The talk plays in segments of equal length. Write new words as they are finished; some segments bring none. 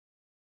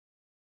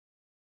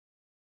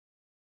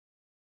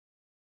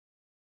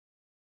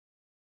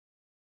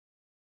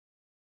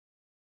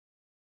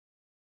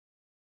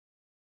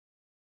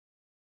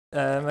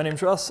My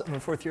name's Ross. I'm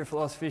a fourth year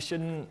philosophy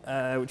student,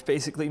 which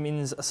basically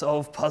means I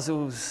solve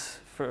puzzles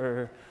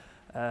for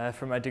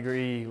my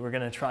degree. We're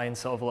going to try and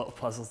solve a little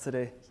puzzle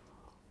today.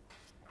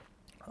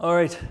 All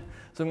right,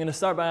 so I'm going to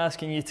start by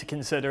asking you to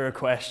consider a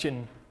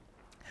question.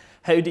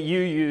 How do you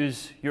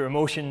use your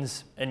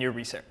emotions in your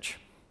research?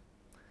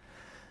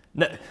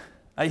 Now,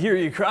 I hear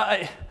you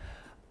cry.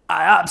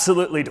 I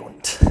absolutely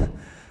don't.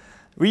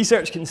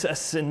 Research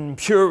consists in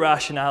pure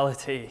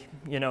rationality,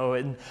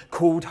 in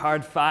cold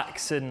hard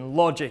facts and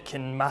logic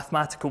and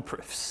mathematical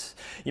proofs.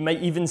 You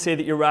might even say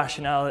that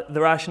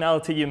the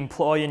rationality you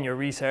employ in your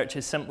research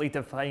is simply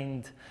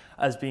defined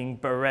as being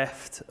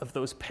bereft of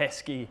those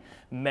pesky,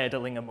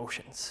 meddling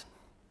emotions.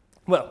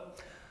 Well,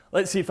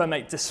 let's see if I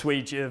might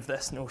dissuade you of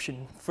this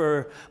notion.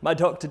 For my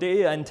talk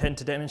today, I intend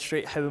to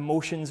demonstrate how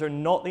emotions are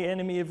not the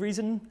enemy of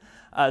reason,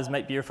 as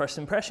might be your first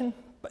impression,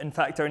 but in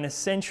fact are an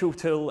essential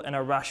tool in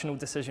our rational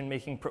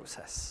decision-making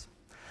process.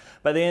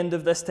 By the end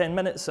of this 10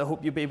 minutes, I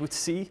hope you'll be able to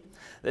see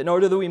that in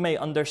order that we might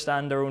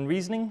understand our own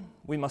reasoning,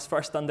 we must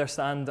first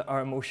understand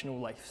our emotional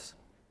lives.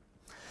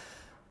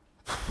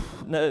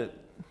 Now,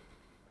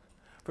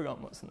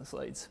 forgotten what's in the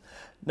slides.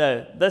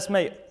 Now, this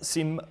might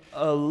seem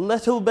a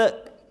little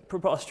bit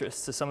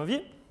preposterous to some of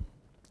you,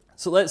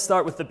 so let's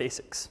start with the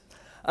basics.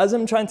 As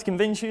I'm trying to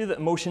convince you that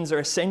emotions are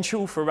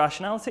essential for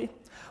rationality,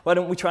 why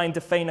don't we try and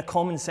define a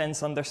common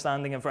sense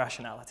understanding of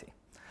rationality?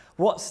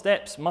 What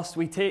steps must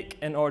we take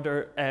in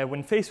order,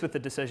 when faced with a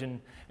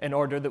decision, in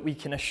order that we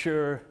can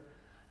assure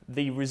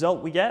the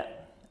result we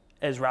get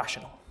is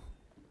rational?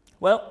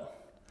 Well,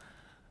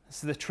 this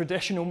is the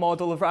traditional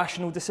model of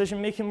rational decision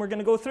making we're going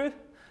to go through.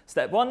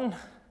 Step one,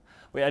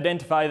 we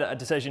identify that a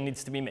decision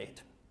needs to be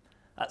made.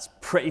 That's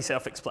pretty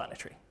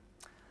self-explanatory.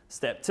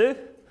 Step two,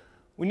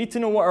 we need to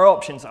know what our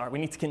options are. We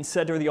need to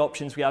consider the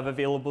options we have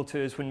available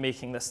to us when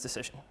making this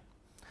decision.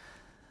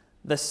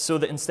 This so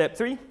that in step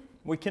three,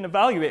 we can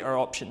evaluate our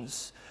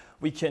options.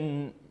 We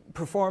can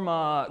perform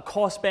a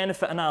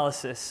cost-benefit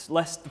analysis,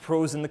 list the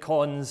pros and the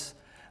cons,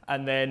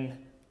 and then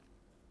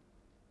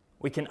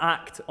we can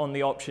act on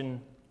the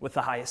option with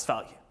the highest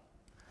value.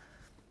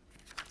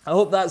 I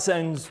hope that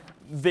sounds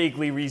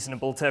vaguely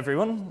reasonable to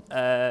everyone.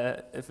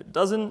 If it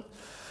doesn't,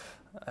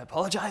 I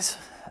apologize.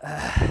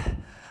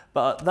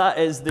 But that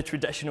is the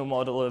traditional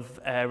model of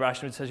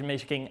rational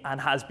decision-making and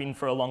has been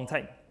for a long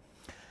time.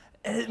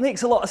 It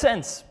makes a lot of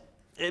sense.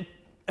 It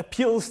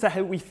appeals to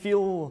how we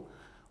feel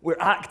we're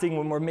acting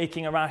when we're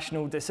making a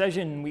rational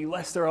decision. We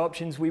list our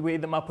options, we weigh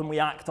them up, and we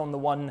act on the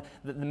one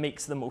that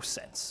makes the most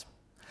sense.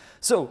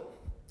 So,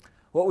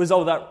 what was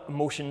all that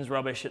emotions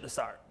rubbish at the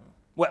start?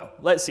 Well,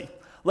 let's see.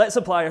 Let's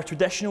apply our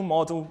traditional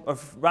model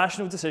of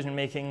rational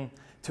decision-making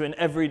to an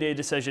everyday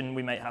decision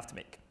we might have to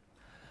make.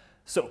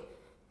 So,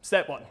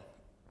 step one.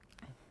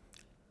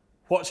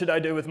 What should I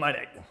do with my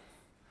night?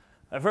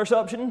 My first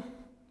option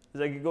is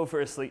I could go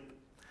for a sleep.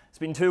 It's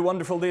been 2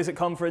 wonderful days at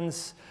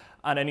conference,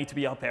 and I need to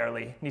be up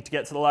early. Need to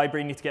get to the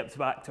library, need to get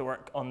back to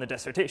work on the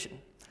dissertation.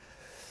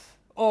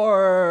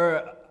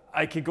 Or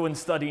I could go and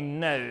study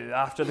now.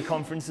 After the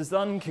conference is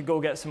done, could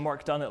go get some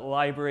work done at the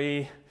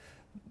library.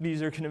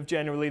 These are kind of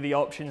generally the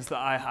options that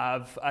I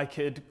have. I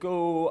could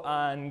go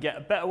and get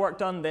a bit of work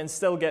done, then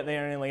still get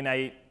there early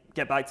night,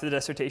 get back to the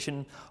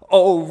dissertation.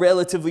 All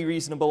relatively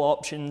reasonable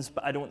options,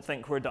 but I don't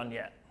think we're done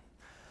yet.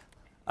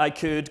 I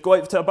could go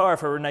out to a bar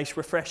for a nice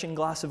refreshing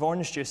glass of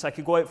orange juice. I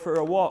could go out for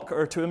a walk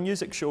or to a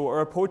music show or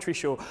a poetry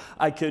show.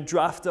 I could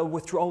draft a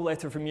withdrawal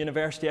letter from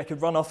university. I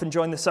could run off and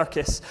join the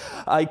circus.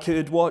 I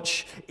could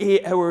watch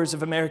 8 hours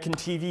of American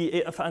TV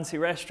at a fancy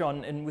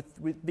restaurant and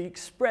with the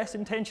express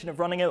intention of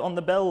running out on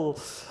the bill.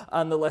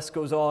 And the list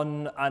goes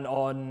on and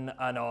on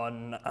and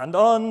on and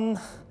on.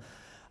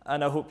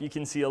 And I hope you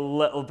can see a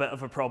little bit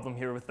of a problem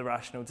here with the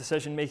rational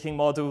decision-making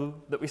model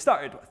that we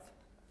started with.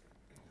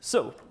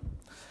 So,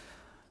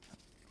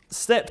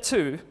 step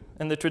 2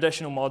 in the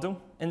traditional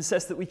model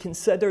insists that we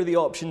consider the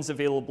options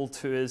available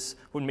to us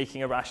when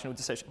making a rational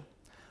decision.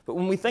 But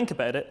when we think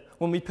about it,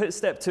 when we put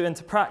step 2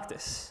 into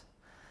practice,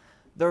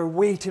 there are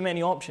way too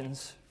many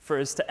options for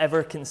us to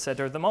ever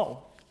consider them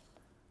all.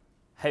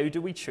 How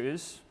do we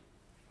choose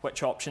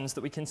which options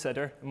that we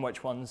consider and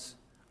which ones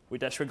we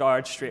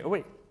disregard straight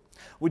away?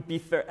 Would be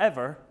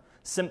forever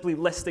simply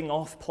listing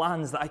off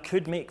plans that I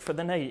could make for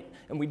the night,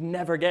 and we'd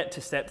never get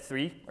to step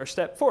 3 or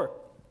step 4.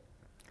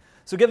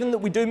 So given that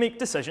we do make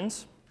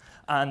decisions,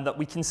 and that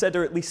we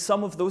consider at least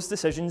some of those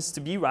decisions to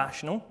be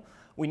rational,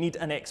 we need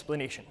an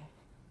explanation.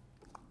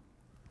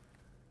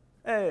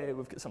 Hey,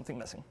 we've got something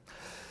missing.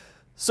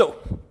 So,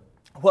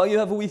 while you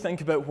have a wee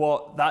think about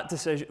what that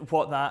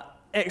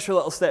extra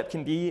little step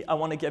can be, I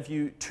want to give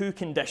you 2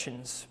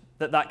 conditions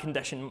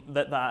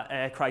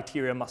that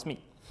criteria must meet.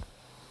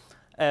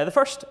 The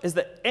first is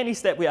that any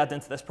step we add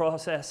into this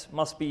process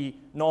must be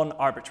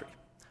non-arbitrary.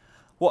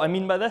 What I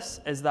mean by this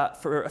is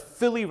that for a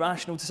fully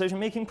rational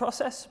decision-making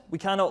process, we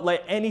cannot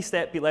let any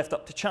step be left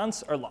up to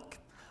chance or luck.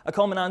 A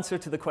common answer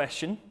to the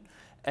question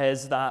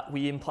is that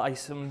we employ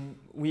some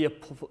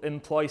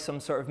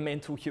sort of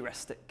mental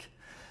heuristic.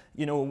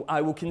 You know,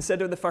 I will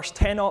consider the first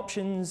 10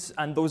 options,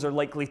 and those are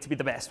likely to be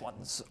the best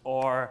ones.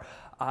 Or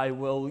I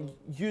will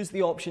use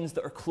the options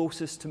that are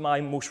closest to my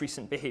most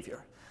recent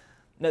behavior.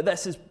 Now,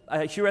 this is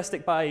a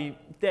heuristic by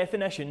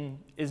definition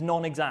is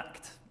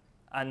non-exact,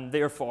 and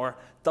therefore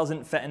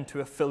doesn't fit into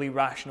a fully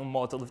rational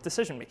model of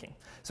decision making.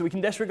 So we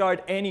can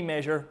disregard any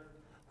measure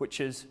which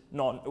is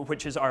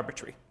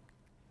arbitrary.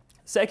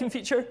 Second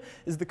feature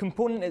is the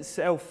component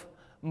itself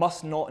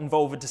must not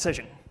involve a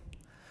decision.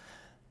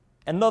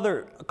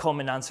 Another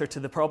common answer to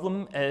the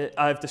problem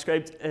I've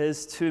described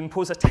is to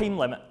impose a time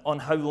limit on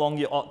how long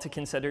you ought to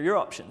consider your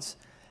options.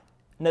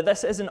 Now,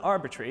 this isn't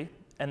arbitrary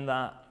in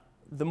that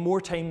the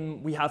more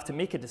time we have to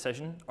make a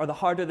decision, or the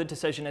harder the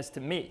decision is to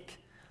make,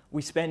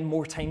 we spend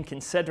more time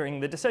considering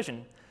the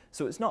decision.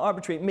 So it's not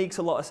arbitrary, it makes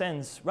a lot of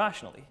sense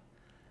rationally.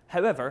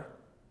 However,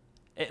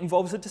 it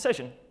involves a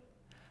decision.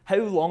 How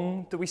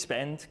long do we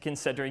spend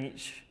considering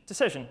each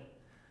decision?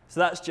 So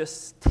that's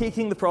just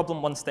taking the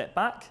problem one step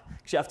back,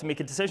 because you have to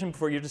make a decision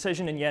before your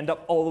decision, and you end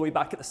up all the way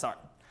back at the start.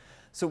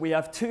 So we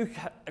have two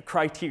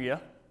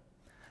criteria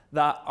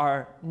that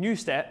our new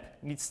step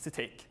needs to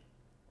take.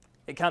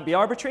 It can't be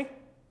arbitrary,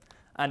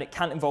 and it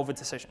can't involve a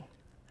decision.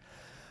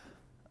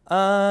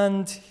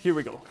 And here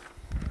we go.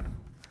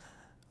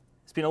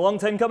 It's been a long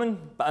time coming,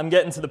 but I'm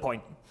getting to the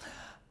point.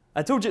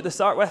 I told you to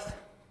start with,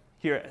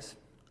 here it is.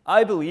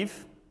 I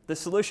believe the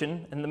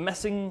solution and the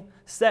missing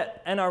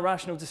step in our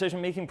rational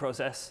decision-making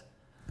process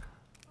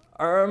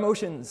are our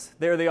emotions.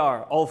 There they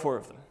are, all four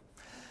of them.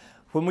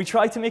 When we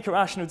try to make a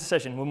rational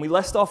decision, when we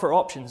list off our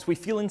options, we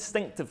feel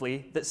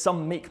instinctively that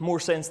some make more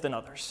sense than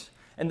others.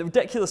 And the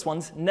ridiculous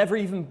ones never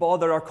even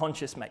bother our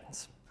conscious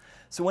minds.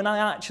 So when I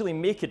actually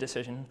make a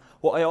decision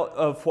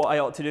of what I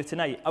ought to do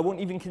tonight, I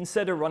won't even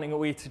consider running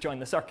away to join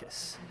the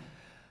circus,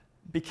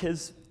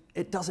 because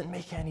it doesn't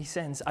make any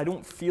sense. I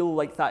don't feel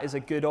like that is a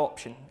good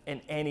option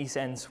in any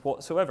sense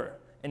whatsoever,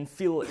 and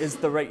feel is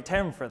the right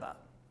term for that.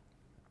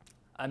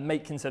 I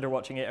might consider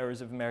watching 8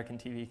 hours of American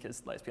TV,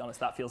 because let's be honest,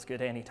 that feels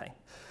good anytime.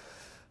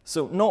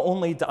 So not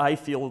only do I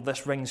feel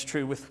this rings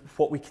true with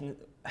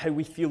how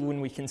we feel when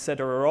we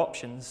consider our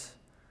options,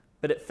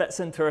 but it fits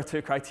into our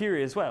two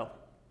criteria as well.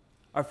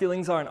 Our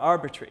feelings aren't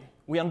arbitrary.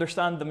 We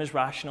understand them as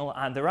rational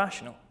and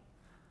irrational.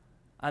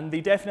 And they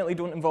definitely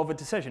don't involve a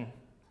decision.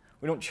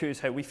 We don't choose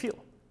how we feel.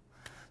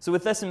 So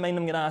with this in mind,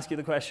 I'm going to ask you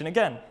the question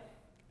again.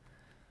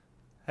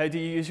 How do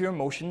you use your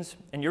emotions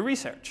in your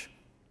research?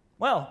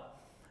 Well,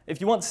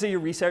 if you want to say your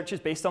research is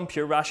based on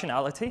pure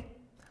rationality,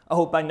 I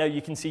hope by now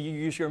you can see you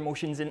use your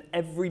emotions in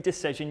every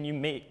decision you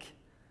make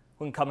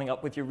when coming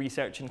up with your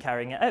research and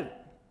carrying it out.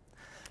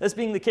 This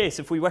being the case,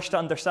 if we wish to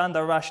understand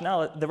the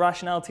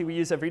rationality we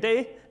use every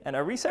day in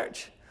our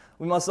research,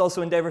 we must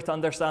also endeavor to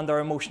understand our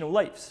emotional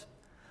lives,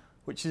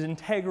 which is an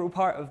integral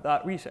part of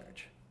that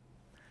research.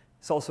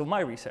 It's also my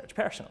research,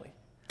 personally.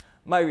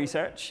 My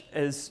research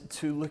is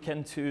to look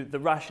into the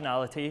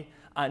rationality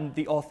and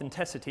the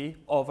authenticity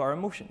of our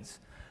emotions.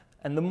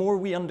 And the more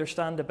we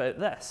understand about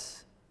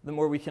this, the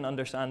more we can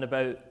understand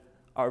about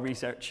our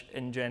research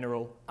in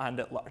general and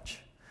at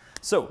large.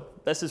 So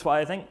this is why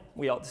I think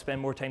we ought to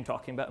spend more time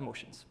talking about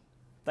emotions.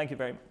 Thank you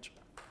very much.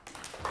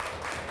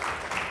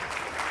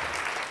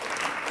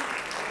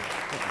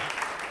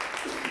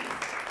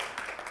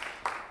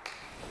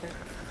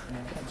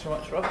 Thanks so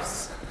much,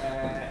 Ross.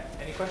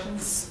 Any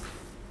questions?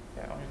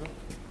 Yeah, on you go.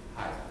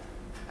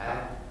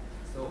 Hi.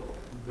 So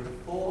the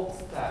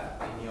fourth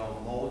step in your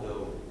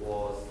model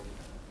was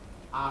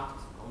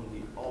act on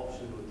the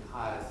option with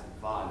highest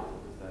value.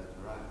 Is that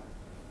correct?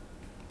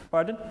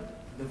 Pardon?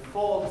 The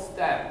fourth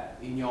step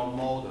in your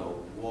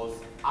model was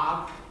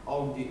act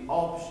on the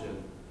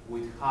option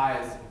with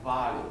highest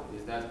value.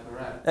 Is that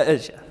correct? It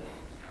is, yeah.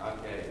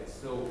 Okay.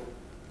 So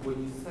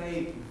when you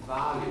say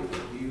value,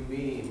 do you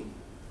mean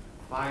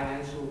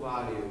financial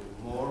value,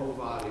 moral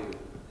value,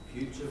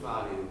 future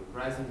value,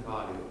 present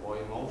value, or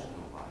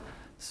emotional value?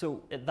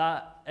 So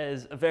that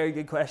is a very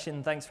good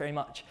question. Thanks very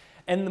much.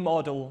 In the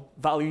model,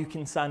 value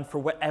can stand for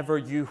whatever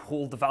you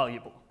hold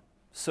valuable.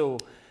 So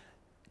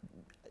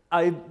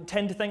I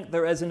tend to think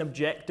there is an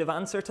objective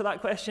answer to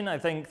that question. I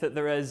think that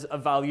there is a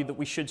value that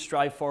we should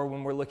strive for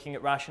when we're looking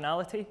at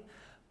rationality.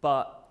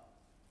 But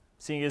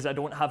seeing as I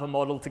don't have a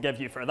model to give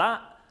you for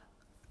that,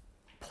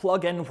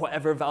 plug in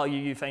whatever value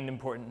you find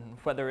important,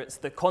 whether it's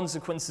the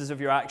consequences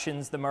of your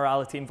actions, the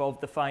morality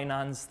involved, the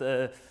finance,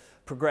 the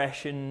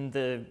progression,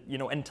 the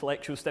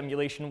intellectual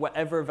stimulation,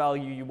 whatever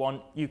value you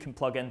want, you can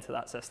plug into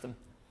that system.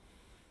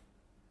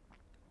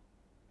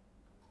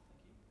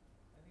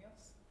 Anything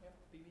else? Yeah,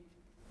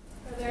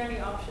 Phoebe? Are there any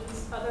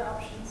other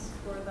options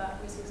for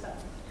that missing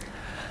step?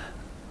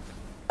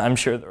 I'm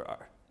sure there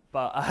are.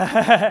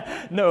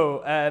 But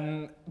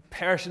no,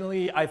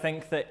 personally, I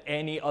think that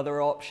any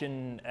other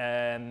option,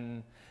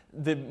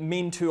 the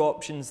main two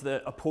options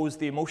that oppose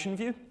the emotion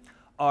view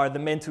are the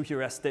mental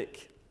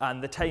heuristic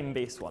and the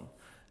time-based one.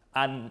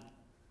 And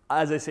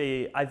as I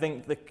say, I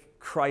think the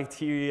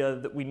criteria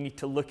that we need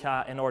to look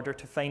at in order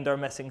to find our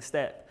missing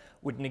step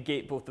would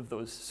negate both of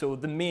those. So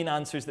the main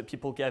answers that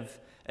people give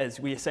is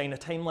we assign a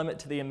time limit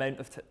to the amount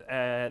of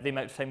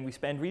time we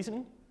spend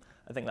reasoning.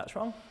 I think that's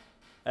wrong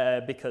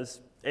because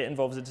it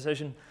involves a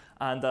decision.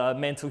 And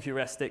mental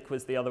heuristic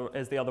is the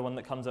other one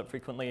that comes up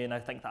frequently, and I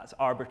think that's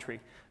arbitrary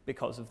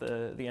because of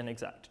the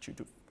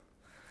inexactitude of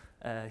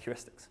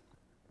heuristics.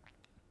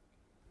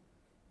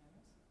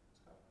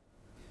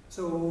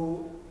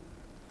 So,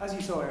 as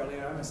you saw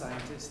earlier, I'm a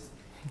scientist.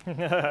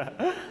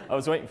 I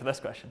was waiting for this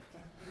question.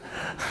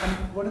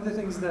 And one of the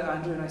things that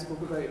Andrew and I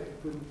spoke about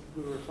when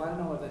we were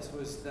planning all of this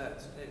was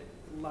that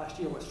last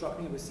year what struck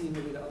me was seeing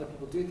the way that other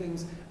people do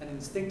things and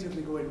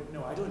instinctively going,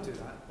 no, I don't do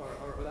that,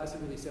 or that's a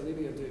really silly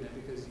way of doing it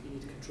because you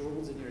need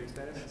controls in your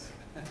experiments.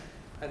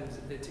 And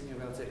it took me a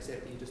while to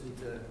accept that you just need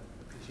to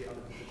appreciate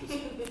other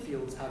people's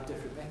fields have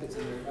different methods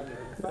in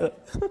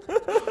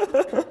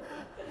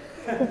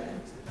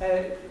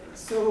their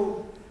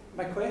so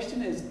my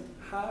question is,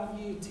 have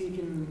you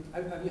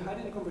had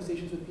any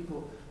conversations with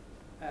people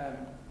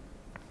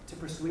to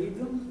persuade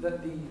them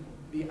that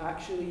they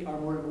actually are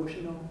more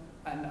emotional,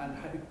 and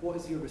what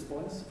is your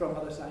response from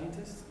other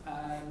scientists?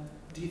 And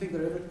do you think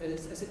there ever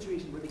is a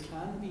situation where they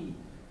can be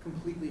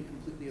completely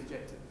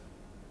objective?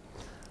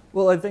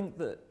 Well, I think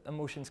that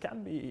emotions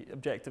can be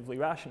objectively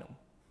rational.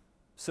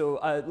 So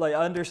I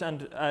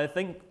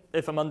think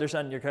if I'm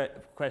understanding your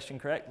question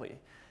correctly,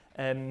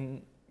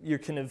 you're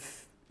kind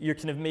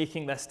of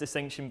making this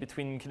distinction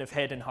between kind of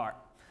head and heart.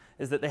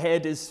 Is that the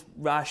head is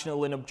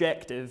rational and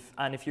objective,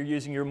 and if you're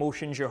using your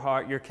emotions, your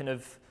heart, you're kind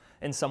of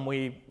in some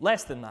way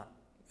less than that,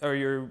 or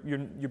you're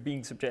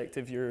being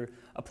subjective. You're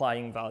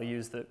applying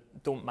values that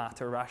don't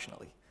matter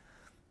rationally.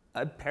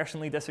 I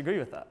personally disagree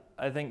with that.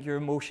 I think your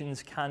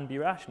emotions can be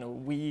rational.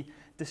 We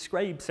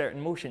describe certain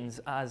emotions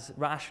as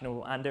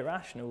rational and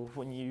irrational.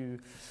 When you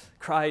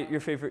cry at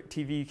your favorite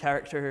TV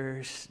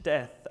character's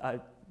death,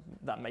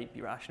 that might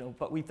be rational,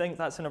 but we think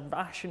that's an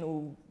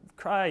irrational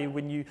cry.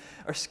 When you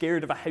are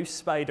scared of a house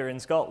spider in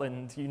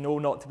Scotland, you know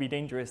not to be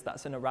dangerous,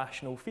 that's an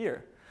irrational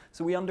fear.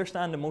 So we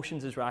understand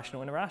emotions as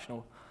rational and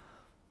irrational.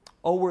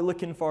 All we're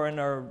looking for in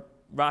our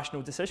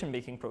rational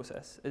decision-making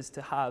process is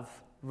to have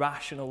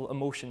rational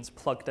emotions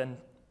plugged in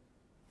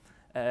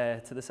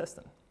to the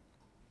system.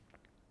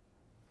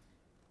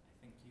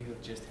 I think you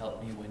have just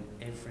helped me win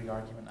every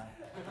argument I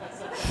have.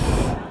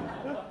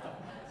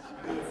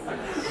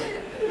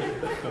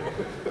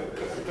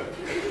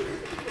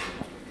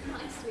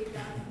 Nicely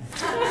done.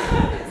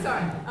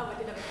 Sorry, I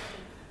did have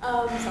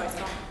a question. Sorry,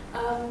 Scott.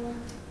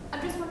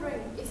 I'm just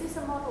wondering, is this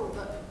a model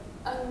that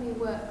only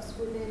works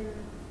within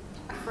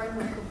a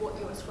framework of what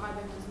you're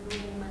ascribing as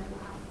normal mental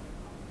health?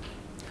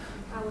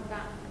 How would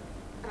that,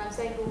 and I'm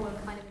saying normal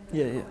kind of in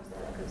the comments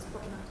there because it's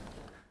problematic.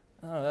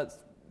 Oh, that's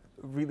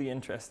a really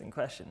interesting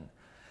question.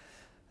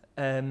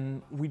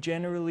 We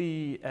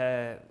generally,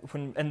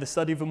 when in the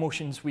study of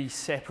emotions, we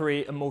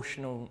separate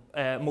emotional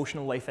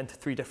life into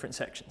three different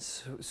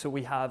sections. So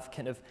we have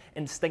kind of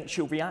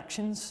instinctual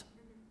reactions,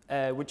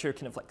 which are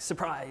kind of like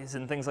surprise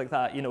and things like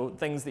that, you know,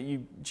 things that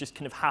you just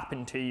kind of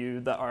happen to you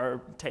that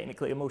are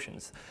technically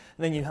emotions.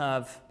 And then you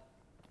have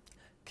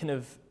kind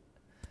of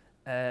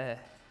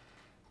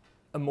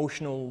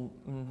emotional,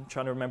 I'm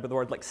trying to remember the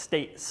word, like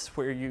states,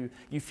 where you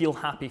feel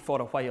happy for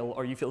a while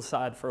or you feel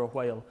sad for a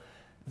while.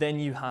 Then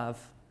you have,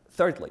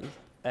 thirdly,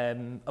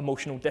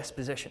 emotional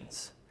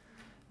dispositions.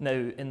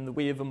 Now, in the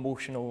way of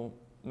emotional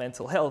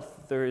mental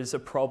health, there is a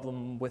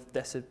problem with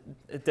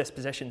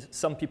dispositions.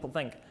 Some people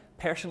think.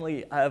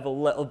 Personally, I have a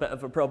little bit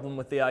of a problem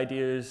with the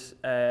ideas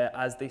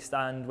as they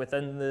stand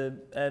within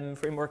the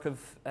framework of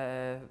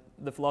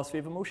the philosophy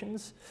of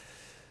emotions.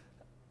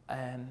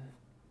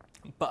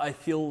 But I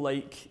feel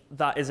like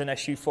that is an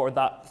issue for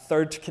that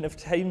third kind of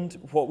kind.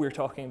 What we're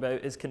talking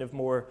about is kind of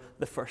more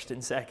the first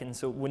and second,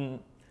 so it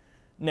wouldn't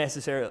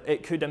necessarily,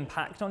 it could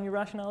impact on your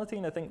rationality,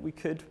 and I think we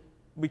could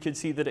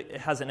see that it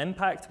has an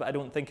impact, but I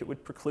don't think it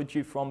would preclude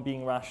you from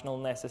being rational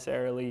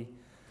necessarily,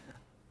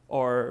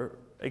 or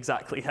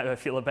exactly how I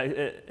feel about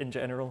it in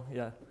general,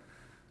 yeah.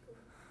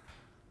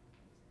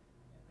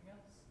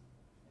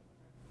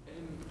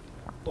 Anything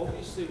else?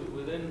 Obviously,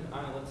 within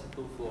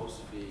analytical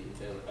philosophy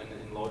and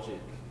in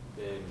logic,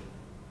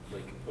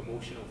 like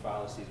emotional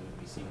fallacies would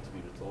be seen to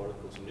be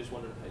rhetorical. So I'm just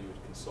wondering how you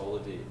would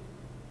consolidate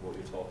what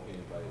you're talking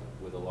about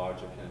with a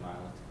larger kind of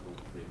analytical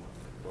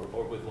framework,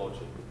 or with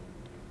logic.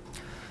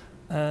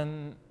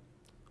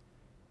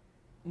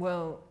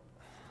 Well,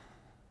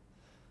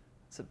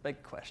 it's a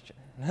big question.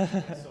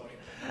 Sorry.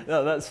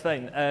 No, that's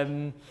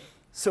fine.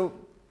 So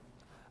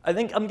I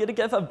think I'm going to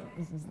give a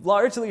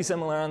largely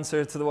similar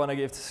answer to the one I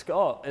gave to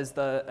Scott, is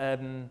that,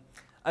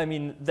 I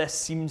mean, this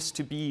seems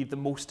to be the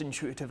most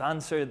intuitive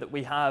answer that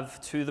we have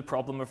to the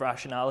problem of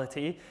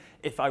rationality.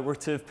 If I were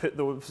to put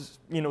those,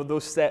 you know,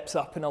 those steps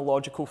up in a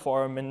logical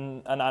form,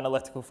 in an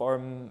analytical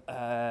form,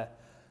 I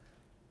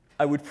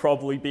would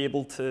probably be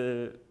able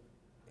to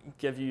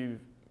give you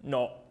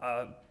not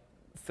a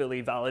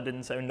fully valid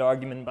and sound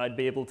argument, but I'd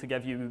be able to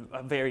give you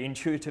a very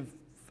intuitive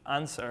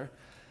answer.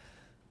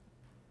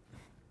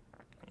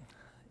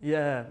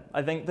 Yeah,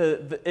 I think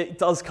it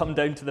does come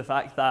down to the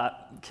fact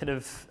that kind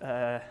of,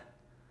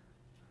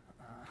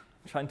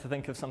 trying to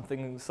think of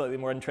something slightly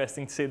more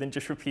interesting to say than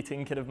just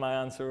repeating kind of my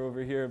answer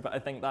over here, but I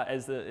think that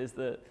is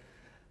the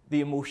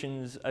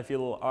emotions, I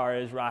feel, are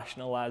as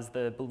rational as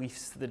the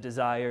beliefs, the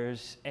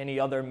desires, any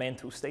other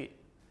mental state.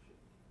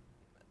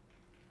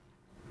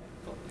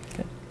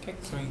 Okay,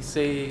 so we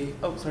say,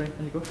 oh, sorry,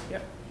 there you go.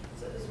 Yeah.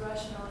 So is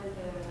rationality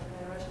then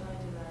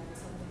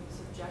something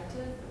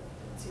subjective?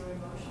 It's your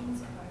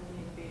emotions, or do you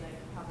need to be like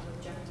have an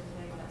objective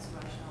thing that's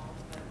rational?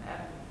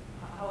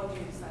 How would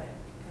you decide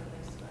kind of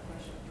links to that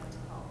question of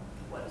mental health?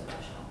 What is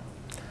rational?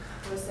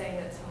 We're saying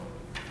that some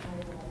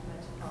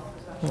mental health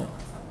is rational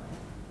in some way.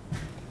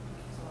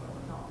 So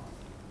not.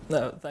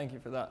 No, thank you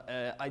for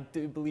that. I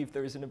do believe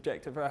there is an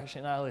objective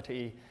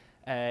rationality.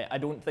 I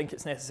don't think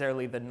it's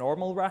necessarily the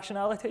normal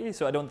rationality,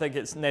 so I don't think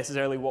it's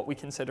necessarily what we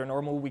consider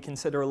normal. We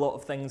consider a lot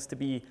of things to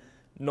be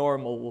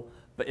normal,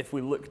 but if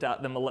we looked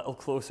at them a little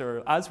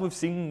closer, as we've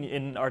seen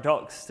in our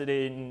talks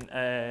today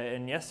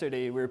and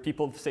yesterday, where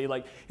people say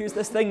like, here's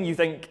this thing you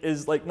think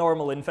is like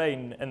normal and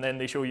fine, and then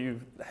they show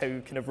you how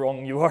kind of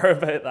wrong you are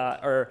about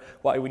that, or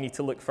why we need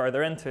to look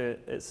further into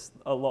it. It's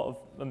a lot of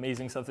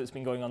amazing stuff that's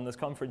been going on in this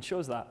conference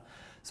shows that.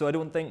 So I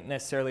don't think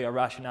necessarily our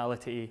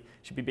rationality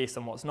should be based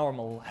on what's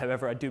normal.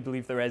 However, I do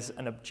believe there is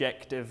an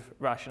objective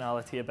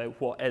rationality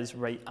about what is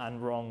right and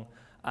wrong,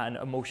 and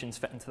emotions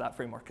fit into that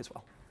framework as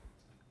well.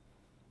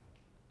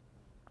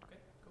 Okay,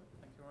 cool.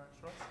 Thank you very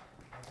much, Ross.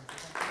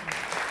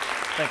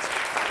 Thanks.